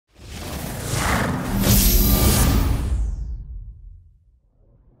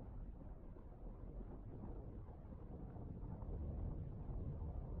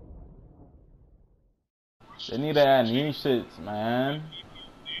They need to add new shits, man.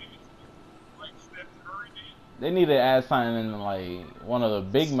 They need to add something in like one of the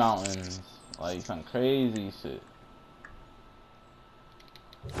big mountains, like some crazy shit.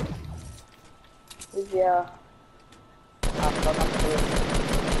 Yeah.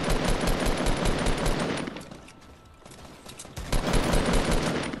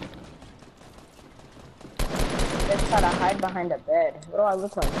 Let's try to hide behind a bed. What do I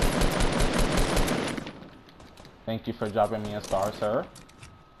look like? Thank you for dropping me a star, sir.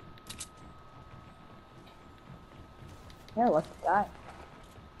 Yeah, lucky guy.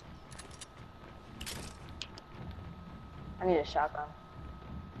 I need a shotgun.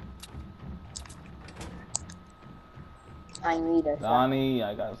 I need a shotgun. Donnie,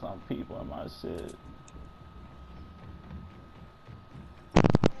 I got some people in my shit.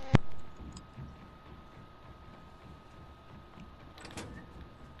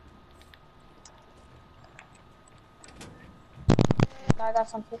 I got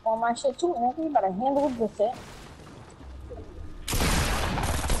some people on my shit too, and you better handle this shit.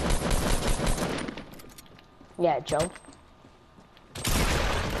 Yeah, Joe.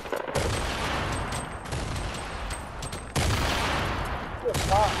 Good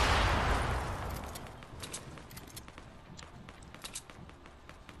fuck.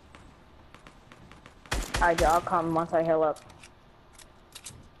 Alright, Joe, I'll come once I heal up.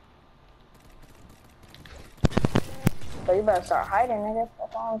 So you better start hiding, nigga.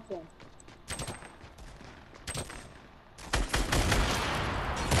 What's wrong with you?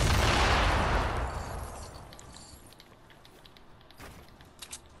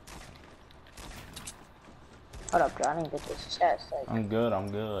 Hold up, Joe. I didn't get this chest. Like, I'm good, I'm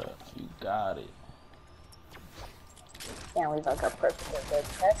good. You got it. can't leave like a perfectly good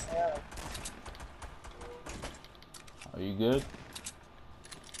chest. Yeah. Are you good?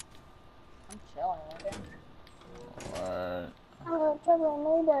 I'm chilling, nigga. Alright. I'm gonna tell you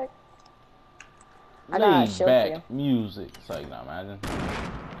laid back. I got a shield for you. Back music. It's like, nah, imagine.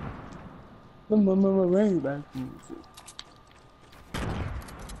 Laid back music.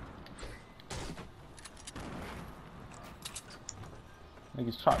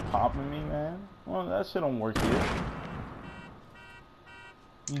 Niggas try popping me, man. Well, that shit don't work here.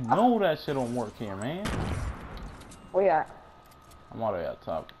 You know that shit don't work here, man. Where you at? I'm all the way up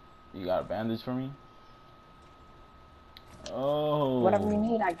top. You got a bandage for me? Oh. Whatever you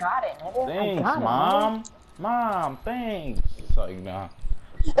need, I got it, nigga. Thanks, I got Mom. It, Mom, thanks. It's like, nah.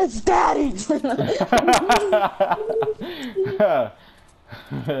 it's Daddy!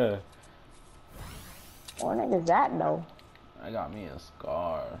 What nigga's that, though? I got me a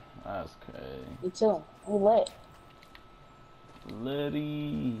scar. That's crazy. Me too. We lit.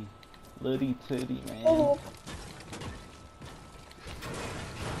 Litty titty, man. Oh,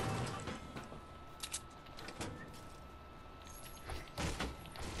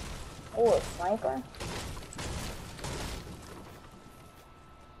 a sniper?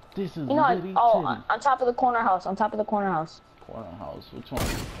 This is you know, litty titty. on top of the corner house. On top of the corner house. Corner house. Which one?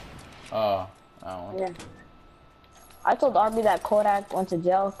 That one. Yeah. I told Arby that Kodak went to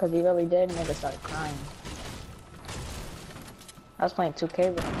jail because he really did, and nigga started crying. I was playing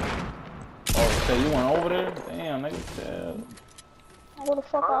 2K with him. Oh, so you went over there? Damn, nigga said. What the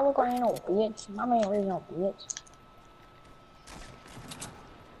fuck I look like? Ain't no bitch. My man really no bitch.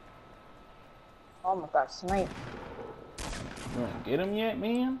 Oh my god, snipe. You ain't get him yet,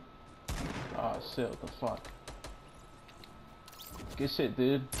 man? Oh shit, what the fuck? Good shit,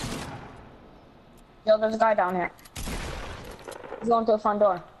 dude. Yo, there's a guy down here. He's going to the front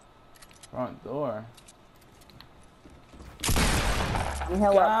door. Front door. I'm here.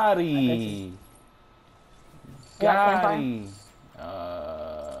 Gotti. Yeah, Gotti.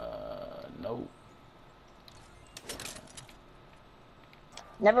 Nope.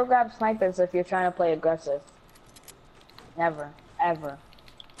 Never grab snipers if you're trying to play aggressive. Never. Ever.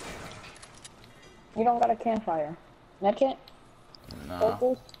 You don't got a campfire. Medkit? Nah.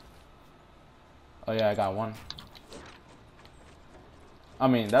 Focus? Oh yeah, I got one. I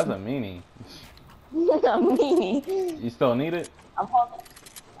mean, that's a meanie. A meanie. You still need it? I'm holding.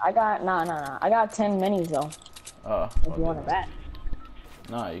 I got, nah. I got 10 minis though. Oh. If you want it back.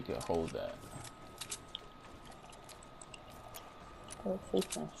 Nah, you can hold that. Go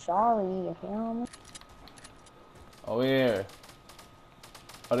freaking sorry, you hear me? Oh, here.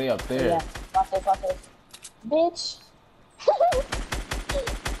 Oh, they up there. Yeah, watch this. Bitch!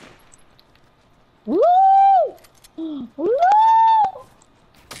 Woo! Woo!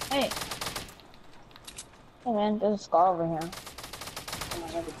 Hey! Hey man, there's a scar over here. Oh my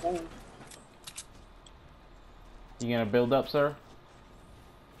God, You gonna build up, sir?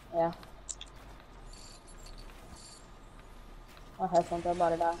 yeah. My headphones are about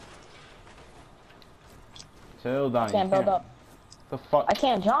to die. Chill, Donnie. I can't build up. The fuck? I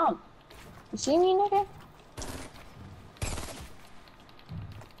can't jump. You see me, nigga?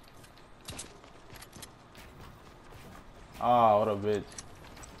 Ah, what a bitch.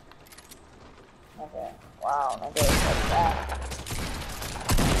 Okay. Wow, nigga, it's like that.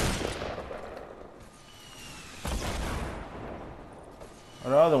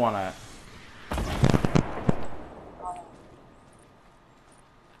 Where the other one at?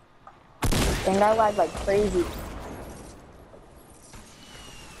 Thing I like crazy.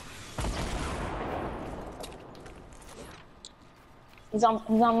 He's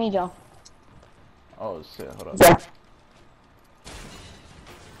on me, Joe. Oh shit, hold up. Yeah.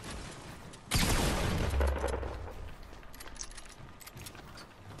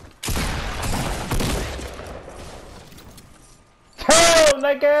 Hell,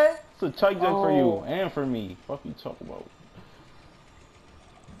 nigga! It's a chug jug for you and for me. Fuck you talk about.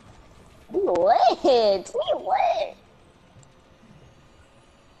 We lit. We lit.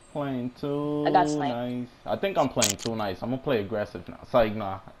 Playing too I got sniped. nice. I think I'm playing too nice. I'm gonna play aggressive now. Psych,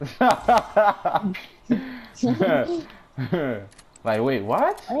 nah. Like, wait,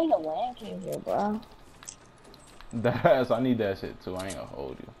 what? I need a land cave here, bro. That's, I need that shit too. I ain't gonna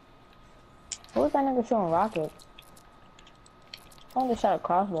hold you. Who was that nigga shooting rockets? I just shot a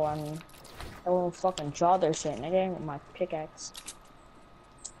crossbow at me. I won't fucking draw their shit, nigga, with my pickaxe.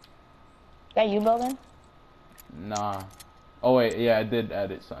 That you building? Nah. Oh wait, yeah, I did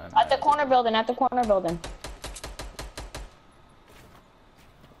edit something. At the corner building, at the corner building.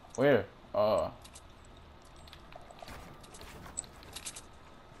 Where? Oh,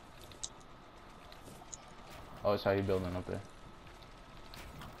 it's how you building up there.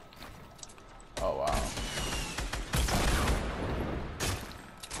 Oh wow.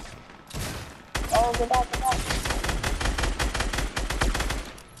 Oh, get back, get back.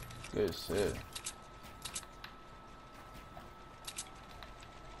 Good shit.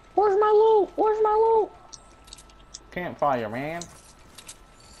 Where's my loot? Where's my loot? Campfire, man.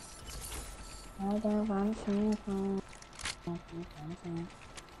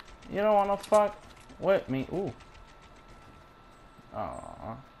 You don't wanna fuck with me. Ooh.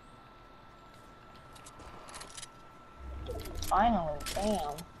 Aww. Finally,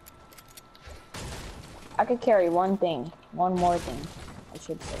 damn. I could carry one thing. One more thing, I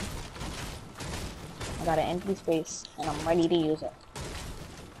should say. I got an empty space, and I'm ready to use it.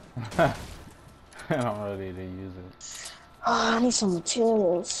 I'm ready to use it. Oh, I need some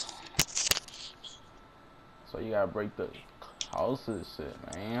materials. So you gotta break the houses, shit,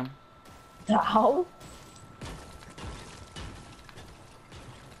 man. The house?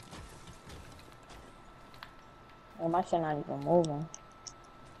 Oh, my shit not even moving.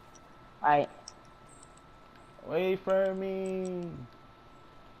 Alright. Wait for me.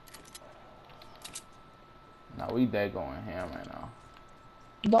 Now we dead going ham right now.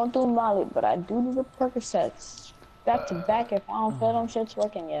 Don't do Molly, but I do the Percocets. Back to back if I don't feel them shit's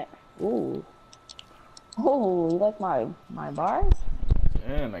working yet. Ooh. Ooh, you like my bars?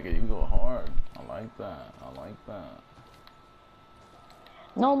 Yeah, nigga, you go hard. I like that. I like that.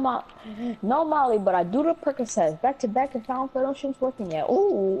 No Molly, but I do the Percocets. Back to back if I don't feel them shit's working yet.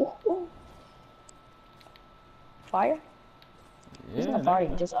 Ooh. Fire? Yeah, Isn't a party,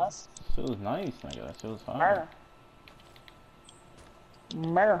 just us. Shit was nice, nigga. That shit was fire. Murder.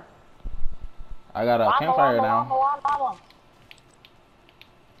 Murder. I got a campfire now.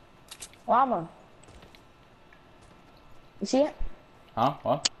 Llama. You see it? Huh?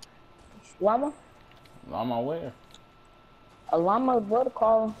 What? Llama? Llama where? A llama would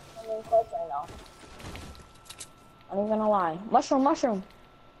call right now. I'm not even gonna lie. Mushroom, mushroom.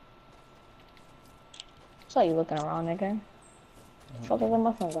 So you looking around, nigga? What is the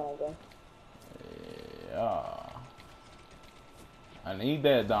mushroom gonna do? Yeah. I need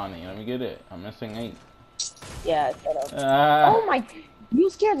that, Donnie. Let me get it. I'm missing 8. Yeah, shut up. Oh my! You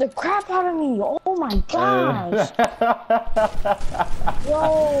scared the crap out of me! Oh my gosh!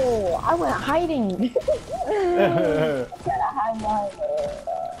 Yo, I went hiding. I gotta hide behind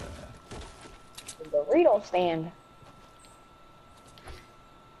the burrito stand.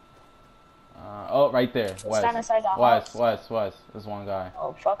 Oh, right there. West. There's one guy.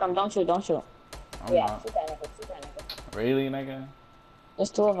 Oh fuck him! Don't shoot! Don't shoot! I'm not. Shoot that nigga! Shoot that nigga! Really, nigga? There's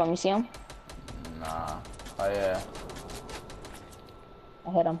 2 of them. You see him? Nah. Oh yeah. I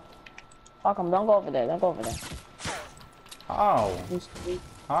hit him. Fuck him! Don't go over there! Don't go over there! How?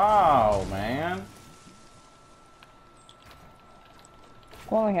 How, man?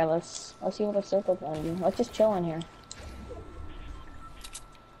 Come over here. Let's see what the circle's gonna do. Let's just chill in here.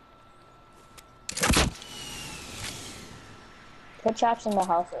 Put traps in the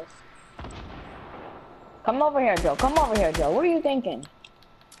houses. Come over here, Joe. Come over here, Joe. What are you thinking?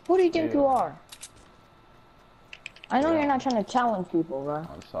 Who do you think you are? I know you're not trying to challenge people, bro.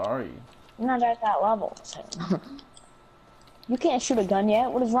 I'm sorry. You're not at that level. You can't shoot a gun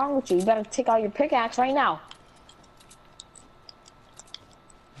yet. What is wrong with you? You better take out your pickaxe right now.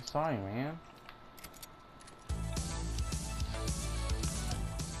 I'm sorry, man.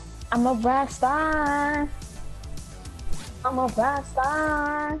 I'm a rock star. I'm a rock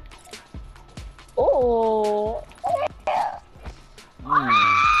star. Oh. Yeah.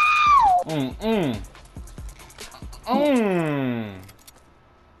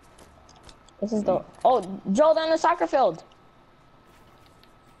 This is the Joel down the soccer field.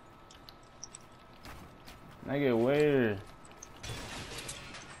 Nigga, where?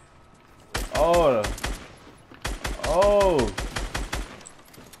 Oh.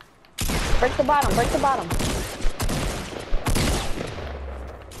 Break the bottom, break the bottom.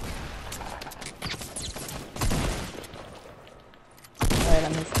 Alright,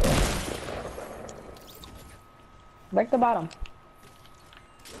 let me see it. Break the bottom.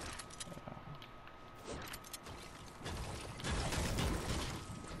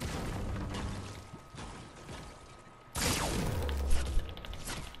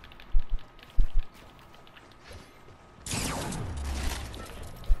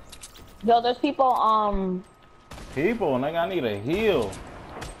 Yo, there's people, People, nigga, I need a heal.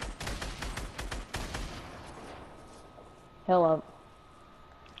 Heal up.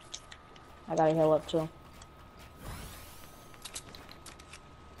 I gotta heal up too.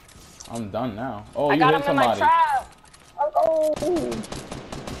 I'm done now. Oh, I you got hit him in my somebody. trap. Oh,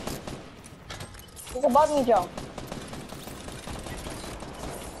 he's above me, Joe.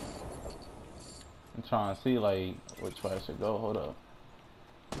 I'm trying to see, like, which way I should go. Hold up.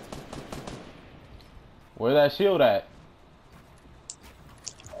 Where that shield at?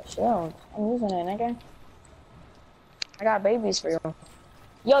 Shield. I'm using it, nigga. I got babies for you.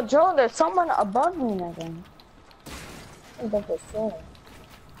 Yo, Joe, there's someone above me, nigga. Who's up with shield?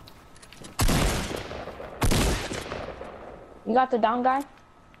 You got the down guy?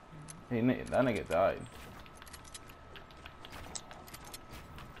 Hey, that nigga died.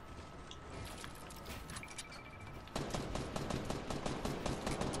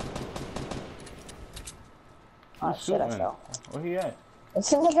 Oh shit, I fell. Where he at?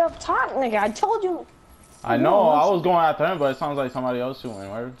 It's a nigga up top, nigga. I told you. I know, I was going after him, but it sounds like somebody else shooting,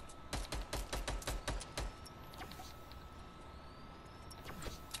 right?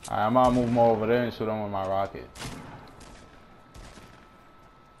 Alright, I'm gonna move more over there and shoot him with my rocket.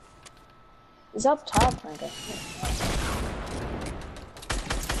 He's up top, nigga.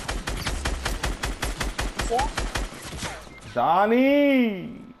 Yeah.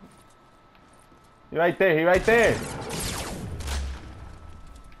 Donnie! He right there, he right there.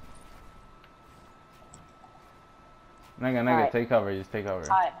 Nigga, Right. take cover, just take cover.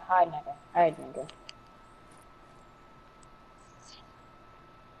 Hide, nigga. Hide, nigga.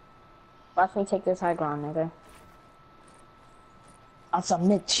 Watch me take this high ground, nigga. I'll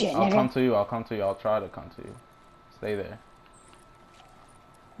submit shit, nigga. I'll come to you, I'll try to come to you. Stay there.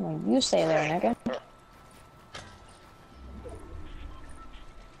 Well, you stay there, nigga.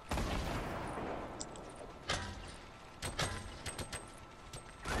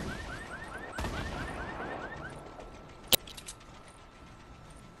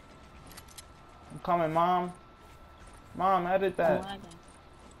 I'm coming, Mom. Mom, edit that.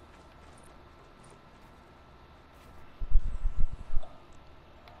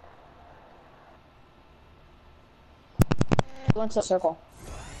 Go into a circle.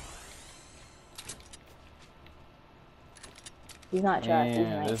 He's not trapped. He's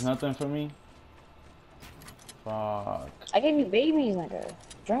nice. There's nothing for me. Fuck. I gave you babies, nigga.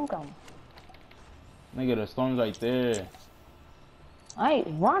 Drink them. Nigga, the storm's right there. Alright,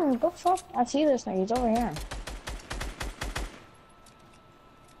 run. Go fuck. I see this nigga. He's over here.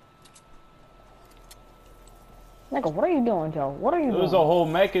 Nigga, what are you doing, Joe? What are you doing? There was a whole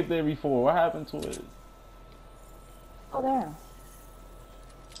mech there before. What happened to it? Oh, there.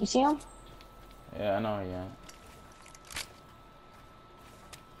 You see him? Yeah, I know, yeah.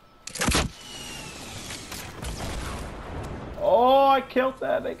 Oh, I killed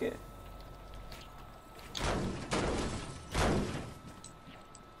that nigga.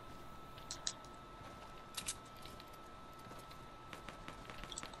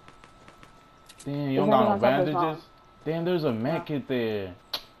 Damn, you don't got no bandages? Damn, there's a mech hit there.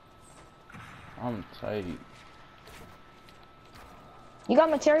 I'm tight. You got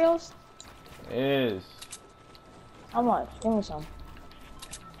materials? Yes. How much? Give me some.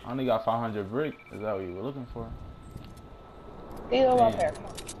 I only got 500 brick. Is that what you were looking for? These are up Damn. here. Come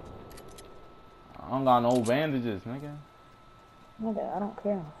on. I don't got no bandages, nigga. Nigga, I don't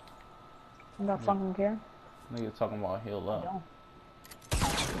care. I don't fucking care. Nigga talking about heal I up. don't.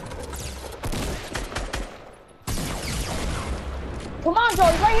 Come on, Joe.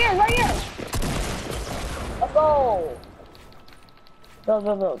 He's right here. He's right here. Let's go.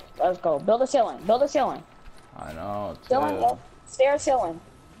 Build. Let's go. Build a ceiling. Build a ceiling. I know. Ceiling. Yep. Stair ceiling.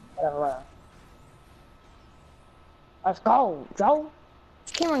 Whatever. Let's go, Joe.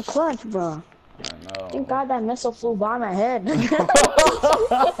 It's Cameron clutch, bro. I know. Thank God that missile flew by my head.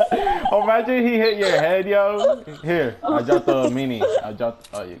 Oh, imagine he hit your head, yo. Here, I dropped the mini. Oh,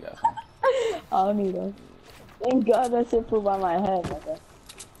 you got some. I don't need them. Thank God that shit flew by my head, nigga.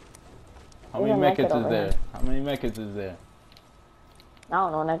 How many mechits is there? How many mechits is there? I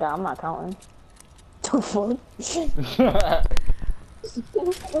don't know, nigga. I'm not counting. Too full. Need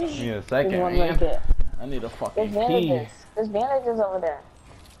a second, man. I need a fucking key. There's bandages over there.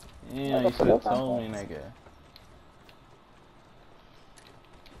 Yeah, you should have told me, nigga.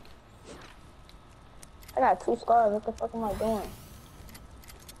 I got 2 scars. What the fuck am I doing?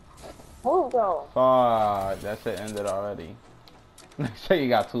 Move, though. Fuck, that shit ended already. Say you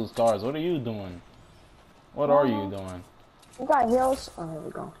got 2 scars. What are you doing? What are you doing? You got heals? Oh, here we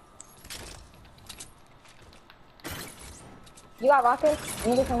go. You got rockets?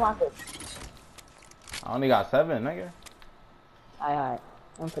 You get some rockets. I only got 7, nigga. Alright.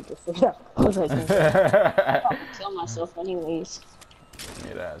 I'm gonna put this shit up. I was like, I'll kill myself anyways.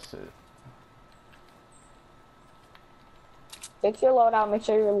 Yeah, that shit. Fix your loadout. Make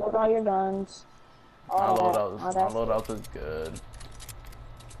sure you load all your guns. My loadout is good.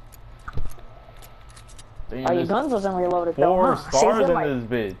 Damn, Oh, your guns wasn't reloaded 4 though, huh? scars in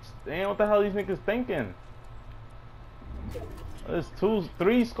this bitch. Damn, what the hell these niggas thinking? There's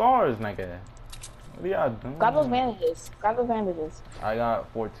 3 scars, nigga. What are y'all doing? Grab those bandages. Grab those bandages. I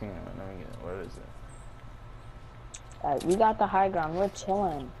got 14. Let me get it. Where is it? We got the high ground. We're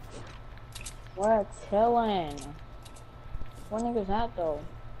chilling. We're chilling. What niggas at though?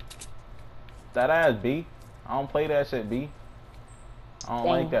 That ass B. I don't play that shit B. I don't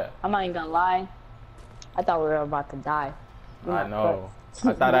like that. I'm not even gonna lie. I thought we were about to die. I know.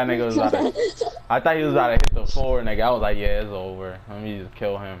 I thought that nigga was about to. I thought he was about to hit the 4, nigga. I was like, yeah, it's over. Let me just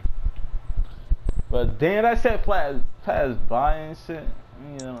kill him. But damn, that shit passed by and shit.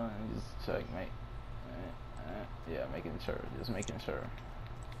 You know, just checkmate. Yeah, making sure. Just making sure.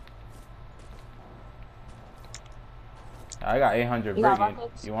 I got 800 You brick. got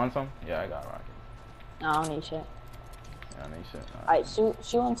rockets? You want some? Yeah, I got rockets. No, I don't need shit. Yeah, I need shit. Alright,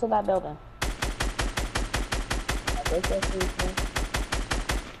 shoot into that building.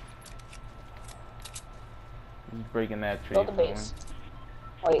 He's breaking that tree. Build the base.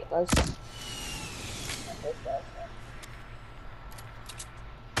 Wait, let's.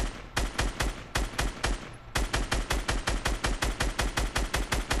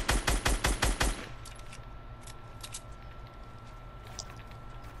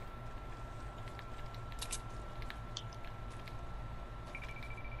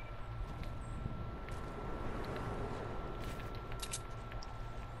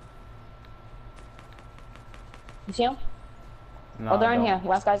 You see him? No, Oh, they're in here.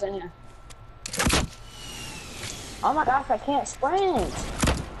 Last guy's in here. Oh my gosh, I can't sprint.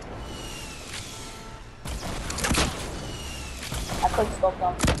 I quick scope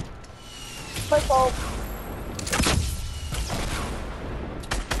them. Quick scope.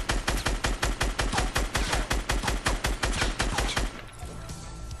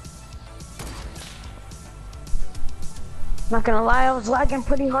 Not gonna lie, I was lagging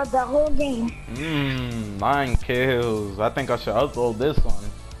pretty hard that whole game. 9 kills. I think I should upload this one.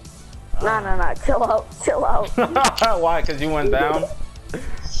 Nah. Chill out. Why? Cause you went down?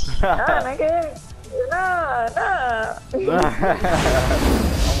 Nah, nigga. Nah.